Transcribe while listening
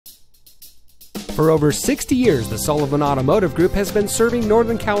For over 60 years, the Sullivan Automotive Group has been serving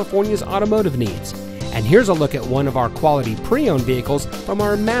Northern California's automotive needs. And here's a look at one of our quality pre-owned vehicles from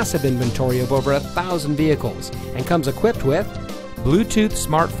our massive inventory of over 1,000 vehicles, and comes equipped with Bluetooth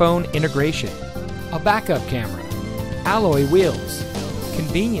smartphone integration, a backup camera, alloy wheels,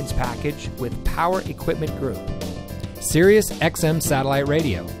 convenience package with power equipment group, Sirius XM satellite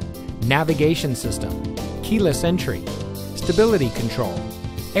radio, navigation system, keyless entry, stability control,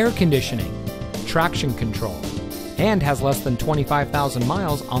 air conditioning, traction control, and has less than 25,000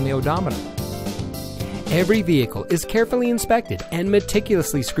 miles on the odometer. Every vehicle is carefully inspected and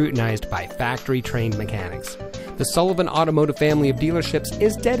meticulously scrutinized by factory-trained mechanics. The Sullivan Automotive family of dealerships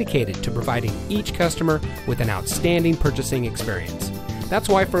is dedicated to providing each customer with an outstanding purchasing experience. That's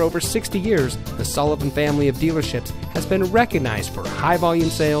why for over 60 years, the Sullivan family of dealerships has been recognized for high-volume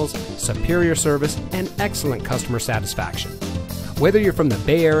sales, superior service, and excellent customer satisfaction. Whether you're from the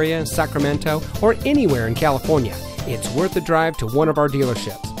Bay Area, Sacramento, or anywhere in California, it's worth a drive to one of our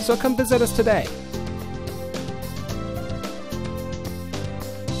dealerships. So come visit us today.